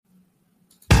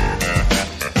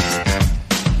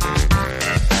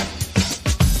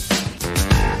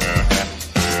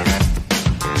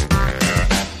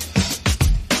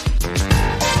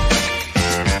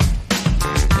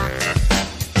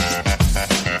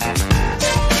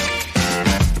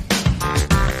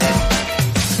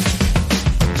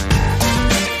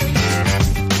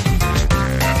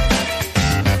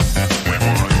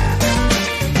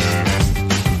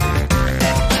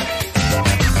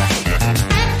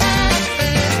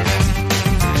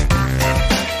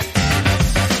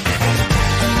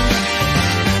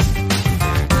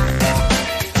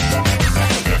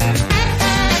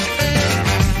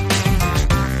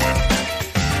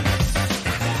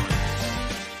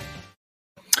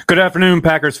Good afternoon,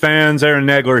 Packers fans. Aaron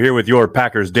Nagler here with your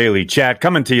Packers Daily Chat,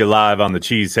 coming to you live on the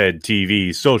Cheesehead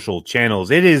TV social channels.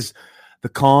 It is the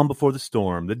calm before the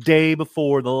storm, the day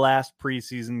before the last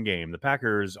preseason game. The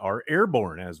Packers are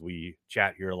airborne as we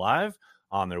chat here live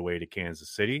on their way to Kansas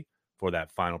City for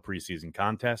that final preseason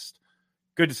contest.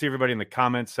 Good to see everybody in the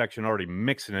comments section already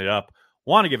mixing it up.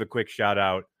 Want to give a quick shout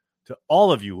out to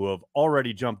all of you who have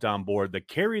already jumped on board the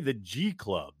Carry the G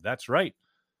Club. That's right.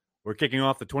 We're kicking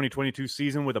off the 2022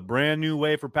 season with a brand new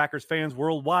way for Packers fans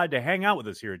worldwide to hang out with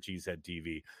us here at Cheesehead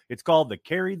TV. It's called the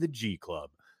Carry the G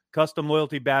Club. Custom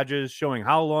loyalty badges showing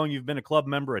how long you've been a club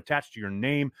member attached to your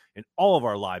name in all of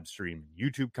our live stream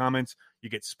YouTube comments. You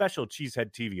get special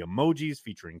Cheesehead TV emojis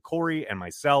featuring Corey and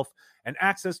myself and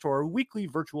access to our weekly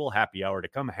virtual happy hour to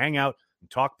come hang out and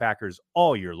talk Packers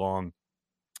all year long.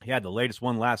 He had the latest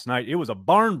one last night. It was a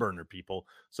barn burner, people.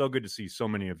 So good to see so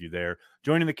many of you there.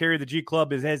 Joining the Carry the G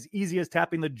Club is as easy as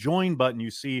tapping the join button you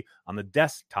see on the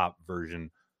desktop version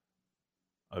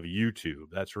of YouTube.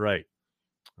 That's right.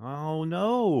 Oh,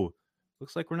 no.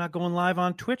 Looks like we're not going live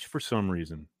on Twitch for some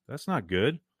reason. That's not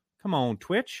good. Come on,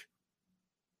 Twitch.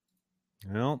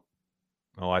 Well,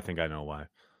 I think I know why.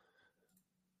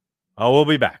 Oh, we'll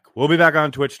be back. We'll be back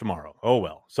on Twitch tomorrow. Oh,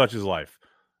 well, such is life.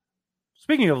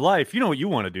 Speaking of life, you know what you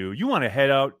want to do. You want to head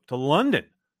out to London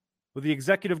with the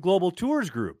Executive Global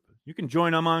Tours Group. You can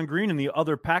join Amon Green and the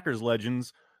other Packers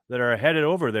legends that are headed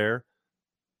over there.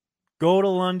 Go to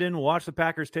London, watch the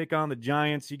Packers take on the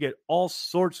Giants. You get all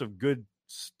sorts of good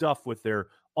stuff with their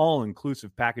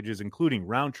all-inclusive packages, including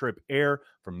round-trip air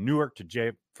from Newark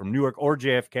or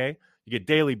JFK. You get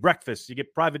daily breakfast. You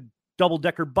get private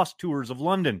double-decker bus tours of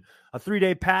London, a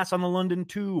 3-day pass on the London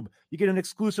Tube. You get an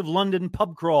exclusive London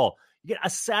pub crawl. You get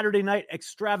a Saturday night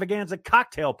extravaganza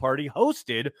cocktail party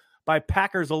hosted by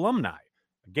Packers alumni,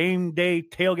 a game day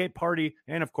tailgate party,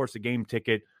 and, of course, a game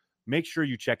ticket. Make sure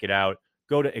you check it out.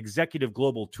 Go to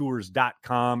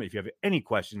executiveglobaltours.com. If you have any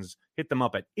questions, hit them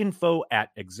up at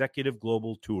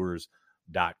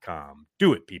info@executiveglobaltours.com.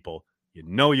 Do it, people. You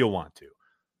know you'll want to.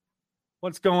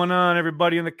 What's going on,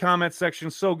 everybody, in the comments section?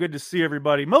 So good to see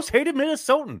everybody. Most hated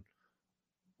Minnesotan.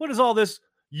 What is all this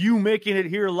you making it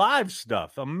here live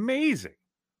stuff? Amazing.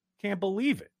 Can't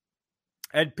believe it.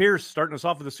 Ed Pierce starting us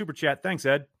off with a super chat. Thanks,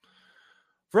 Ed.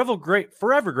 Forever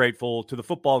grateful to the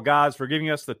football gods for giving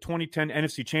us the 2010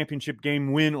 NFC Championship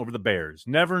game win over the Bears.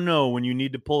 Never know when you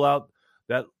need to pull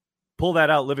that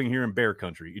out living here in Bear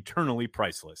Country. Eternally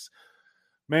priceless.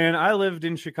 Man, I lived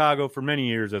in Chicago for many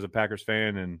years as a Packers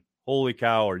fan, and holy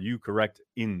cow, are you correct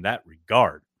in that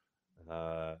regard.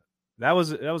 That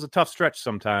was a tough stretch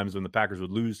sometimes when the Packers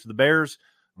would lose to the Bears.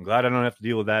 I'm glad I don't have to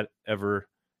deal with that ever,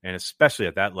 and especially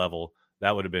at that level.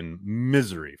 That would have been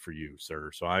misery for you,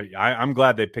 sir. So I'm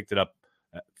glad they picked it up,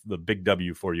 the big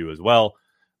W for you as well.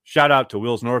 Shout out to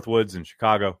Will's Northwoods in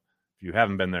Chicago. If you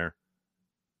haven't been there,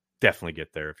 definitely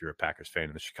get there if you're a Packers fan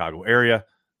in the Chicago area.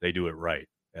 They do it right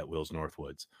at Will's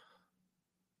Northwoods.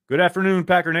 Good afternoon,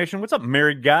 Packer Nation. What's up,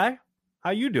 married guy?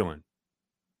 How you doing?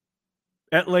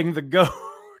 Etling the Goat.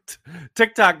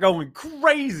 TikTok going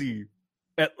crazy.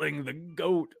 Etling the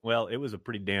Goat. Well, it was a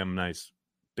pretty damn nice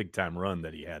big-time run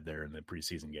that he had there in the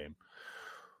preseason game.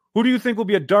 Who do you think will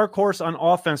be a dark horse on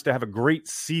offense to have a great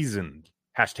season?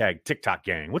 Hashtag TikTok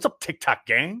gang. What's up, TikTok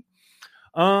gang?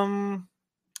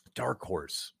 Dark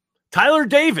horse. Tyler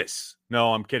Davis.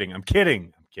 No, I'm kidding.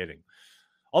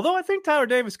 Although I think Tyler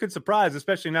Davis could surprise,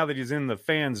 especially now that he's in the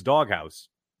fans' doghouse.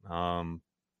 So,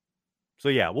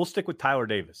 yeah, we'll stick with Tyler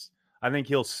Davis. I think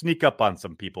he'll sneak up on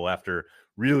some people after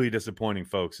really disappointing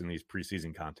folks in these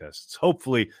preseason contests.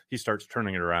 Hopefully, he starts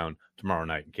turning it around tomorrow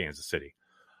night in Kansas City.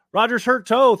 Rogers Hurt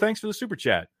Toe, thanks for the super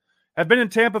chat. I've been in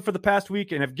Tampa for the past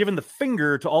week and have given the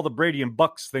finger to all the Brady and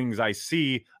Bucks things I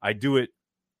see. I do it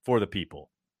for the people.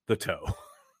 The toe.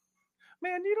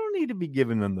 Man, you don't need to be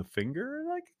giving them the finger.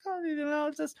 Like,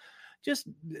 just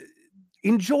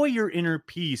enjoy your inner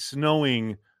peace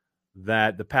knowing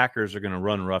that the Packers are going to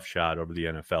run roughshod over the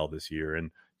NFL this year, and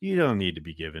you don't need to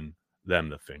be giving them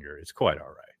the finger. It's quite all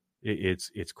right. It's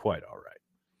quite all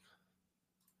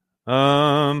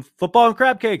right. Football and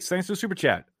crab cakes. Thanks to the super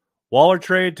chat. Waller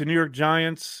trade to New York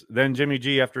Giants, then Jimmy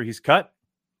G after he's cut.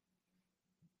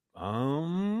 I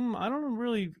don't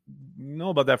really know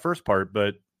about that first part,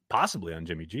 but possibly on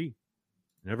Jimmy G.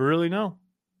 Never really know.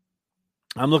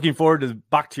 I'm looking forward to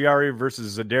Bakhtiari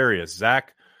versus Za'Darius.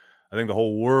 Zach, I think the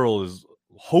whole world is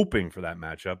hoping for that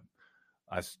matchup.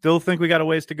 I still think we got a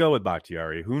ways to go with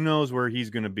Bakhtiari. Who knows where he's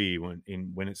going to be when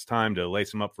it's time to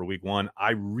lace him up for week one.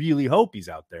 I really hope he's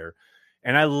out there.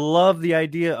 And I love the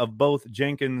idea of both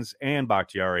Jenkins and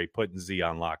Bakhtiari putting Z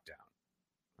on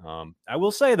lockdown. I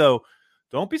will say, though,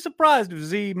 don't be surprised if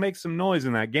Z makes some noise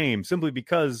in that game, simply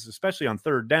because, especially on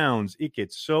third downs, it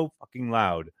gets so fucking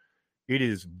loud. It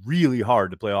is really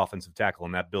hard to play offensive tackle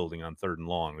in that building on third and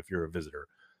long if you're a visitor.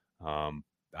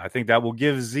 I think that will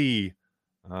give Z,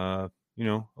 a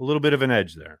little bit of an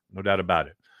edge there. No doubt about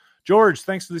it. George,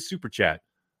 thanks for the super chat.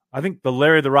 I think the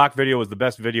Larry the Rock video was the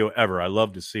best video ever. I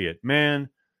love to see it. Man,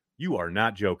 you are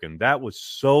not joking. That was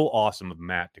so awesome of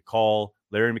Matt to call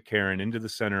Larry McCarron into the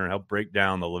center and help break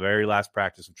down the very last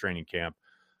practice of training camp.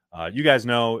 You guys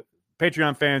know,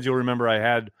 Patreon fans, you'll remember I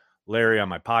had Larry on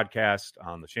my podcast,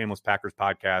 on the Shameless Packers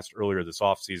podcast earlier this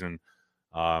offseason.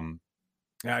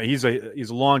 He's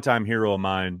a longtime hero of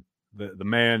mine. The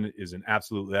man is an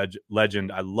absolute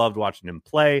legend. I loved watching him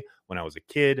play when I was a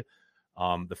kid.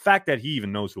 The fact that he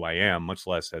even knows who I am, much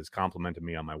less has complimented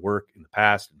me on my work in the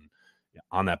past and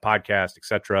on that podcast,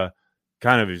 etc.,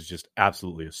 kind of is just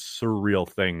absolutely a surreal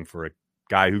thing for a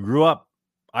guy who grew up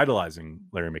idolizing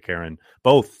Larry McCarron,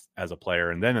 both as a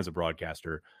player and then as a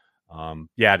broadcaster.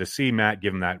 To see Matt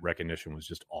give him that recognition was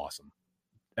just awesome.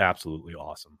 Absolutely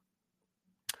awesome.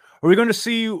 Are we going to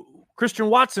see Christian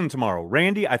Watson tomorrow?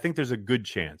 Randy, I think there's a good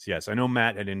chance. Yes, I know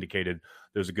Matt had indicated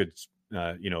there's a good,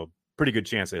 pretty good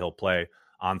chance that he'll play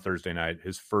on Thursday night,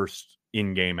 his first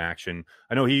in-game action.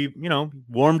 I know he,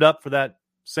 warmed up for that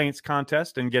Saints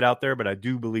contest and get out there, but I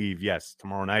do believe, yes,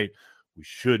 tomorrow night we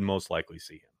should most likely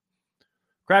see him.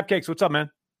 Crab Cakes, what's up, man?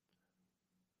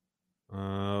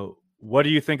 What do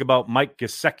you think about Mike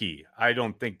Gesicki? I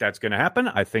don't think that's going to happen.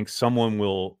 I think someone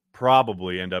will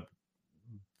probably end up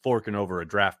forking over a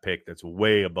draft pick that's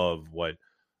way above what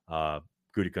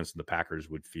Gutekunst and the Packers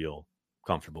would feel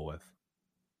comfortable with.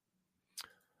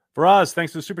 Faraz,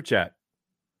 thanks for the super chat.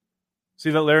 See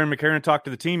that Larry McCarron talked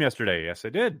to the team yesterday? Yes, I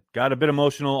did. Got a bit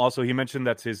emotional. Also, he mentioned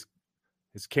that his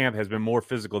camp has been more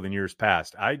physical than years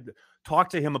past. I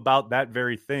talked to him about that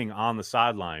very thing on the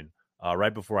sideline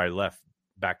right before I left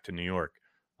back to New York.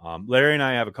 Larry and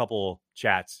I have a couple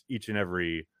chats each and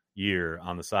every year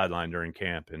on the sideline during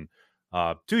camp. And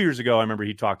 2 years ago, I remember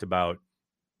he talked about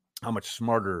how much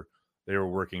smarter they were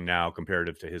working now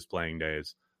comparative to his playing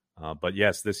days. But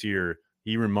yes, this year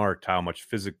he remarked how much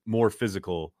more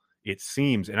physical it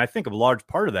seems. And I think a large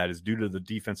part of that is due to the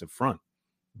defensive front,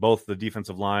 both the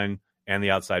defensive line and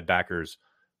the outside backers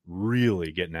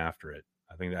really getting after it.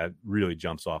 I think that really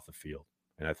jumps off the field.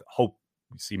 And I hope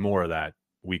we see more of that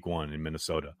week 1 in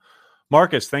Minnesota.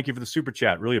 Marcus, thank you for the super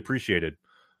chat. Really appreciate it.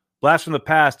 Blast from the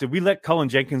past. Did we let Cullen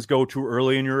Jenkins go too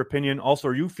early, in your opinion? Also,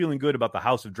 are you feeling good about the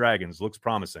House of Dragons? Looks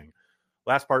promising.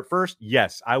 Last part first.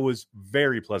 Yes, I was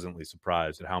very pleasantly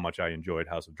surprised at how much I enjoyed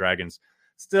House of Dragons.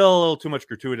 Still a little too much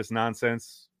gratuitous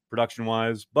nonsense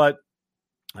production-wise, but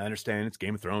I understand it's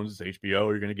Game of Thrones, it's HBO,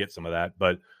 you're going to get some of that.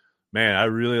 But, man, I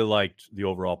really liked the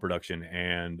overall production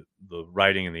and the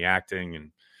writing and the acting,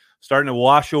 and starting to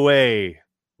wash away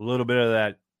a little bit of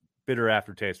that bitter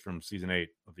aftertaste from season 8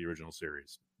 of the original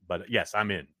series. But, yes, I'm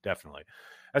in, definitely.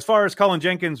 As far as Cullen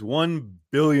Jenkins, 1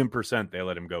 billion% they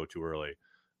let him go too early.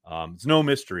 It's no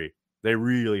mystery. They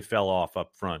really fell off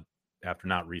up front after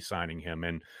not re-signing him.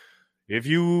 And if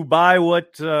you buy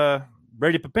what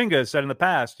Brady Papinga has said in the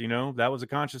past, that was a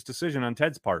conscious decision on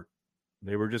Ted's part.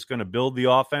 They were just going to build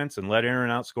the offense and let Aaron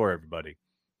outscore everybody,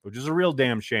 which is a real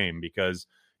damn shame because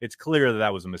it's clear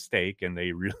that was a mistake and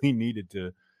they really needed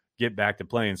to get back to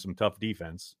playing some tough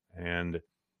defense. And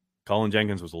Cullen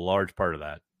Jenkins was a large part of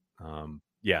that.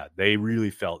 They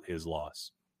really felt his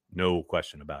loss. No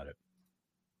question about it.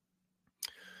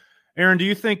 Aaron, do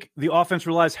you think the offense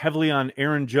relies heavily on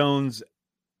Aaron Jones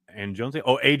and Jonesy?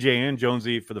 AJ and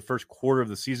Jonesy for the first quarter of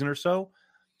the season or so?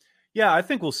 Yeah, I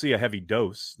think we'll see a heavy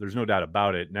dose. There's no doubt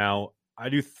about it. Now, I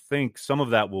do think some of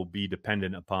that will be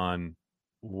dependent upon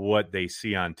what they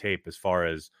see on tape as far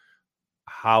as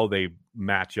how they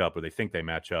match up or they think they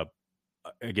match up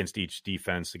against each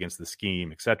defense, against the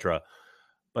scheme, etc.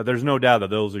 But there's no doubt that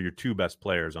those are your two best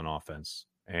players on offense,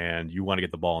 and you want to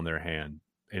get the ball in their hand.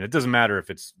 And it doesn't matter if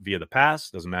it's via the pass,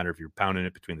 doesn't matter if you're pounding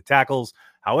it between the tackles,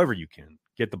 however you can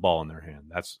get the ball in their hand.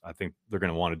 I think they're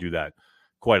going to want to do that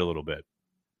quite a little bit.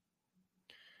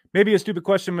 Maybe a stupid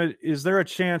question, but is there a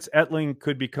chance Etling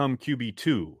could become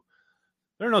QB2?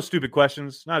 There are no stupid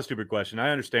questions. Not a stupid question. I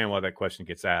understand why that question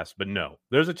gets asked, but no.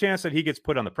 There's a chance that he gets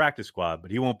put on the practice squad,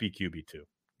 but he won't be QB2.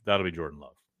 That'll be Jordan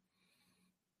Love.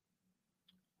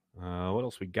 What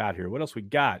else we got here? What else we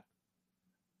got?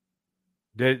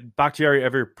 Did Bakhtiari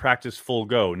ever practice full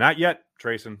go? Not yet,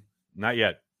 Trayson. Not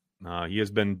yet. He has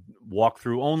been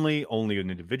walkthrough only in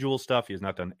individual stuff. He has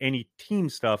not done any team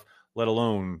stuff, let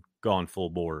alone gone full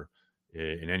bore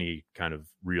in any kind of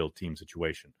real team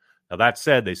situation. Now, that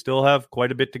said, they still have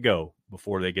quite a bit to go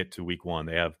before they get to week 1.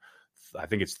 They have I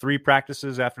think it's 3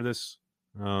 practices after this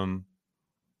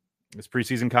this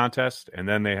preseason contest, and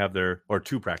then they have or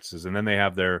 2 practices, and then they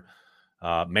have their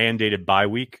mandated bye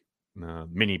week,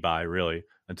 mini bye really,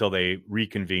 until they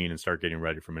reconvene and start getting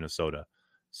ready for Minnesota.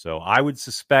 So I would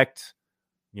suspect,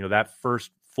 that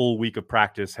first full week of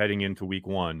practice heading into week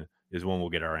 1 is when we'll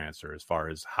get our answer as far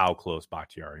as how close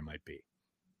Bakhtiari might be.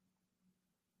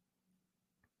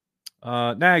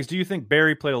 Nags, do you think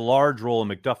Barry played a large role in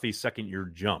McDuffie's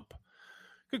second-year jump?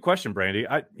 Good question, Brandy.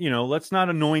 Let's not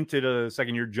anoint it a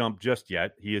second-year jump just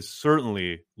yet. He has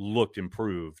certainly looked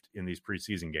improved in these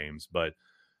preseason games, but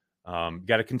you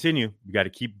got to continue. You got to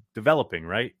keep developing,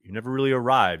 right? You never really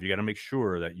arrive. You got to make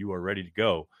sure that you are ready to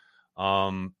go.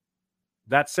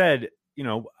 That said,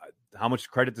 how much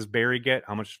credit does Barry get?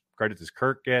 How much credit does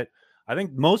Kirk get? I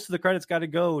think most of the credit's got to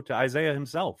go to Isaiah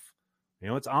himself.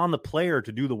 It's on the player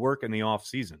to do the work in the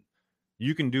offseason.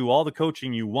 You can do all the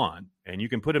coaching you want, and you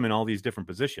can put him in all these different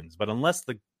positions. But unless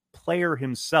the player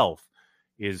himself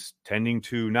is tending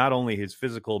to not only his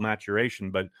physical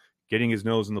maturation, but getting his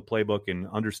nose in the playbook and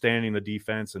understanding the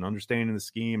defense and understanding the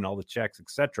scheme and all the checks,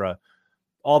 etc.,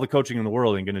 all the coaching in the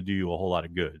world ain't going to do you a whole lot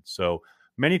of good. So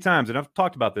many times, and I've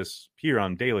talked about this here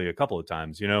on Daily a couple of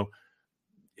times,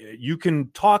 you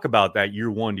can talk about that year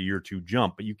 1 to year 2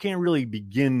 jump, but you can't really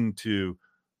begin to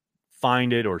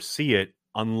find it or see it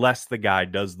unless the guy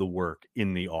does the work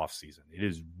in the offseason. It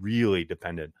is really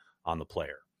dependent on the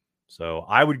player. So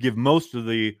I would give most of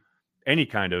any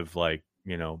kind of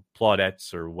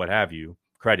plaudits or what have you,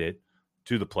 credit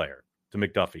to the player, to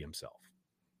McDuffie himself.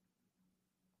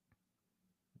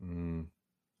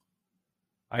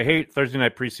 I hate Thursday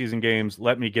night preseason games.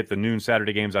 Let me get the noon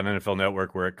Saturday games on NFL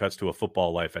Network where it cuts to a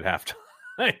football life at halftime.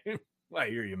 I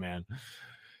hear you, man.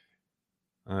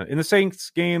 In the Saints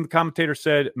game, the commentator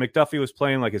said McDuffie was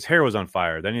playing like his hair was on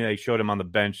fire. Then they showed him on the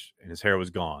bench and his hair was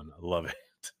gone. I love it.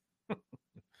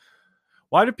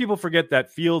 Why do people forget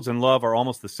that Fields and Love are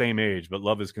almost the same age, but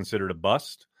Love is considered a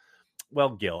bust? Well,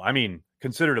 Gil,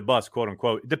 considered a bust, quote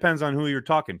unquote. It depends on who you're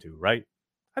talking to, right?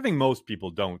 I think most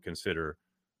people don't consider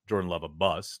Jordan Love a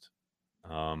bust.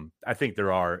 I think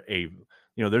there are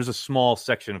there's a small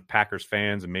section of Packers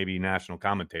fans and maybe national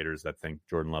commentators that think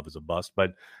Jordan Love is a bust,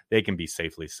 but they can be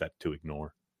safely set to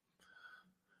ignore.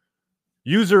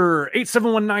 User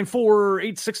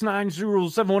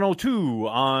 87194-869-0702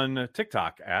 on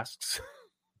TikTok asks,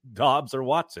 Dobbs or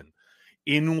Watson?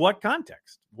 In what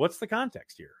context? What's the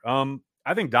context here?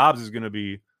 I think Dobbs is going to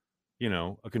be,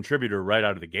 a contributor right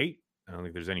out of the gate. I don't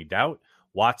think there's any doubt.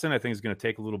 Watson, I think, is going to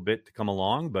take a little bit to come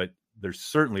along, but there's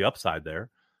certainly upside there.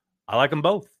 I like them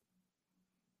both.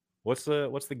 What's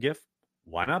the gift?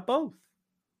 Why not both?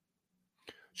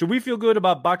 Should we feel good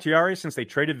about Bakhtiari since they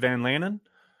traded Van Lanen?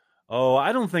 Oh,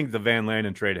 I don't think the Van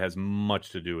Lanen trade has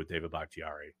much to do with David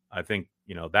Bakhtiari. I think,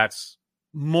 that's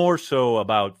more so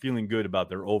about feeling good about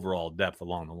their overall depth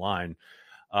along the line.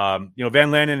 Van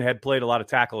Lanen had played a lot of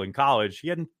tackle in college. He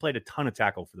hadn't played a ton of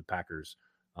tackle for the Packers.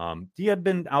 He had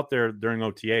been out there during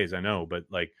OTAs, I know, but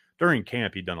during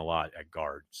camp, he'd done a lot at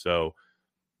guard. So,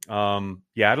 I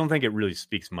don't think it really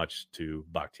speaks much to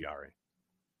Bakhtiari.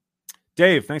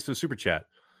 Dave, thanks for the super chat.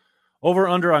 Over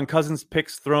under on Cousins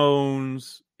picks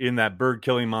throws in that bird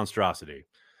killing monstrosity.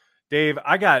 Dave,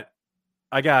 I got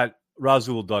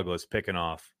Rasul Douglas picking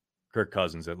off Kirk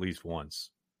Cousins at least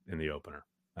once in the opener.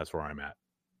 That's where I'm at.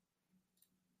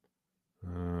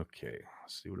 Okay,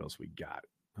 let's see what else we got.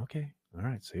 Okay, all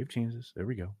right, save changes. There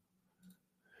we go.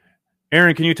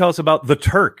 Aaron, can you tell us about the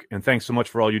Turk? And thanks so much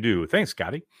for all you do. Thanks,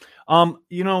 Scotty.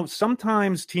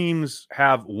 Sometimes teams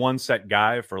have one set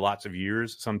guy for lots of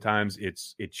years. Sometimes it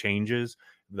changes.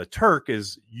 The Turk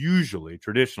is usually,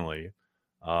 traditionally,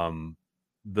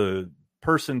 the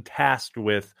person tasked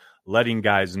with letting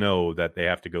guys know that they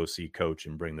have to go see coach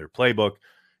and bring their playbook.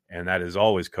 And that is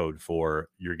always code for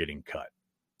you're getting cut.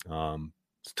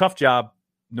 It's a tough job,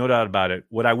 no doubt about it.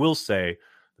 What I will say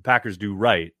the Packers do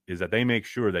right is that they make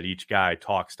sure that each guy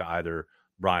talks to either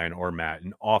Brian or Matt,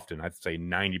 and often, I'd say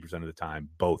 90% of the time,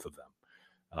 both of them.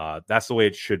 That's the way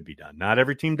it should be done. Not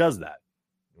every team does that,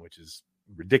 which is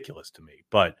ridiculous to me.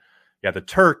 But yeah, the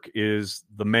Turk is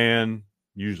the man,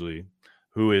 usually,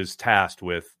 who is tasked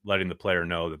with letting the player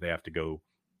know that they have to go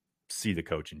see the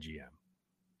coach and GM.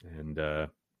 And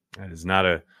that is not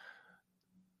a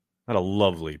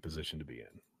lovely position to be in.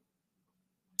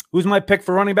 Who's my pick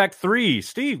for running back 3?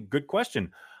 Steve, good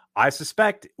question. I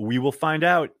suspect we will find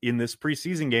out in this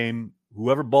preseason game.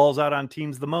 Whoever balls out on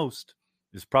teams the most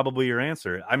is probably your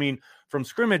answer. I mean, from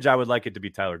scrimmage, I would like it to be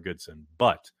Tyler Goodson.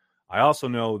 But I also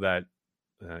know that,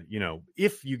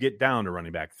 if you get down to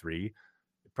running back 3, it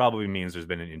probably means there's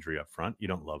been an injury up front. You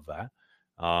don't love that.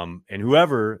 And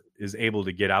whoever is able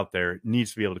to get out there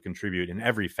needs to be able to contribute in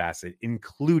every facet,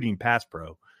 including pass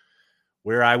pro,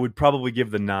 where I would probably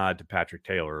give the nod to Patrick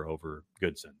Taylor over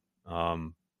Goodson.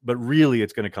 But really,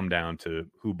 it's going to come down to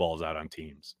who balls out on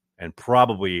teams, and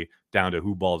probably down to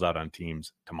who balls out on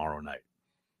teams tomorrow night.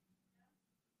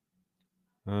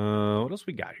 What else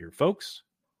we got here, folks?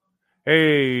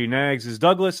 Hey, Nags, is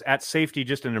Douglas at safety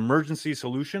just an emergency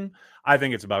solution? I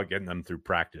think it's about getting them through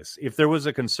practice. If there was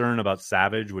a concern about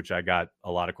Savage, which I got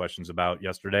a lot of questions about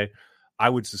yesterday, I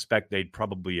would suspect they'd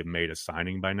probably have made a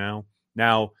signing by now.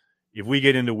 Now, if we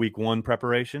get into week 1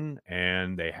 preparation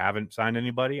and they haven't signed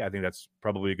anybody, I think that's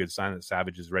probably a good sign that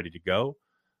Savage is ready to go.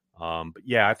 But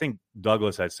yeah, I think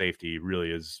Douglas at safety really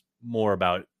is more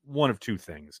about one of two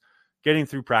things: getting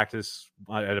through practice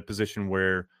at a position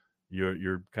where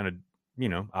you're kind of,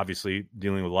 obviously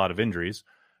dealing with a lot of injuries,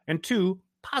 and 2,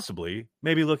 possibly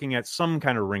maybe looking at some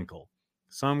kind of wrinkle,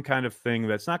 some kind of thing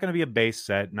that's not going to be a base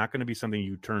set, not going to be something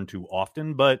you turn to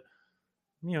often, but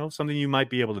something you might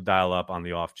be able to dial up on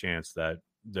the off chance that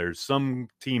there's some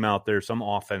team out there, some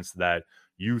offense that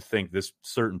you think this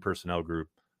certain personnel group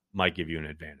might give you an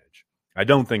advantage. I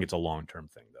don't think it's a long-term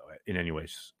thing, though, in any way,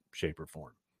 shape, or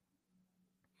form.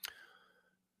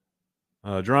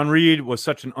 Jerron Reed was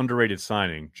such an underrated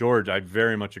signing. George, I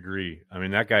very much agree. I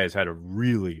mean, that guy has had a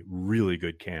really, really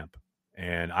good camp,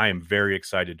 and I am very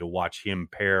excited to watch him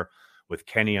pair with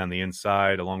Kenny on the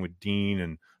inside along with Dean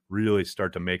and really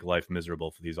start to make life miserable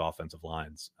for these offensive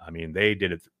lines. I mean, they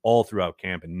did it all throughout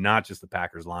camp, and not just the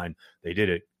Packers line. They did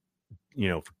it,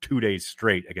 for 2 days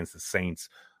straight against the Saints.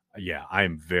 Yeah, I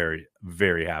am very,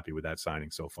 very happy with that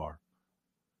signing so far.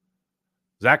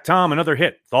 Zach Tom, another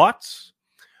hit. Thoughts?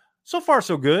 So far,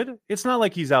 so good. It's not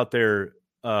like he's out there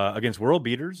against world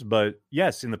beaters, but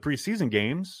yes, in the preseason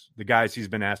games, the guys he's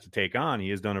been asked to take on, he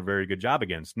has done a very good job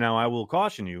against. Now, I will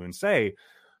caution you and say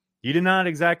he did not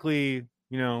exactly,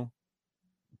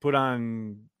 put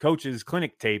on coach's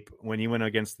clinic tape when he went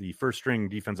against the first string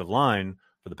defensive line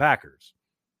for the Packers.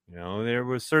 There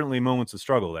was certainly moments of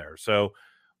struggle there. So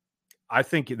I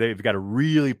think they've got a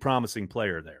really promising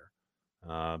player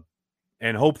there.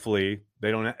 And hopefully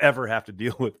they don't ever have to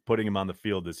deal with putting him on the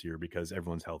field this year because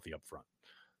everyone's healthy up front.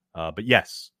 But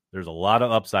yes, there's a lot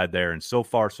of upside there, and so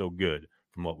far so good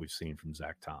from what we've seen from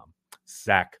Zach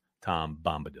Tom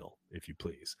Bombadil, if you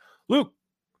please. Luke,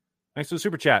 thanks for the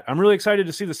super chat. I'm really excited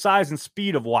to see the size and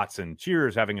speed of Watson.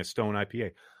 Cheers, having a Stone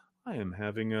IPA. I am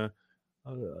having a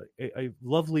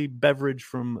lovely beverage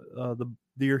from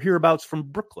your hereabouts from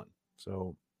Brooklyn.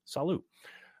 So, salute.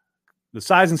 The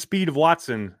size and speed of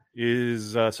Watson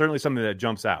is certainly something that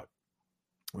jumps out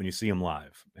when you see him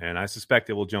live. And I suspect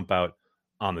it will jump out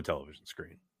on the television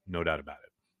screen. No doubt about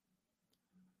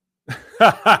it.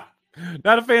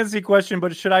 Not a fancy question,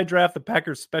 but should I draft the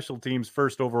Packers special teams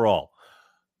first overall?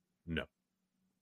 No.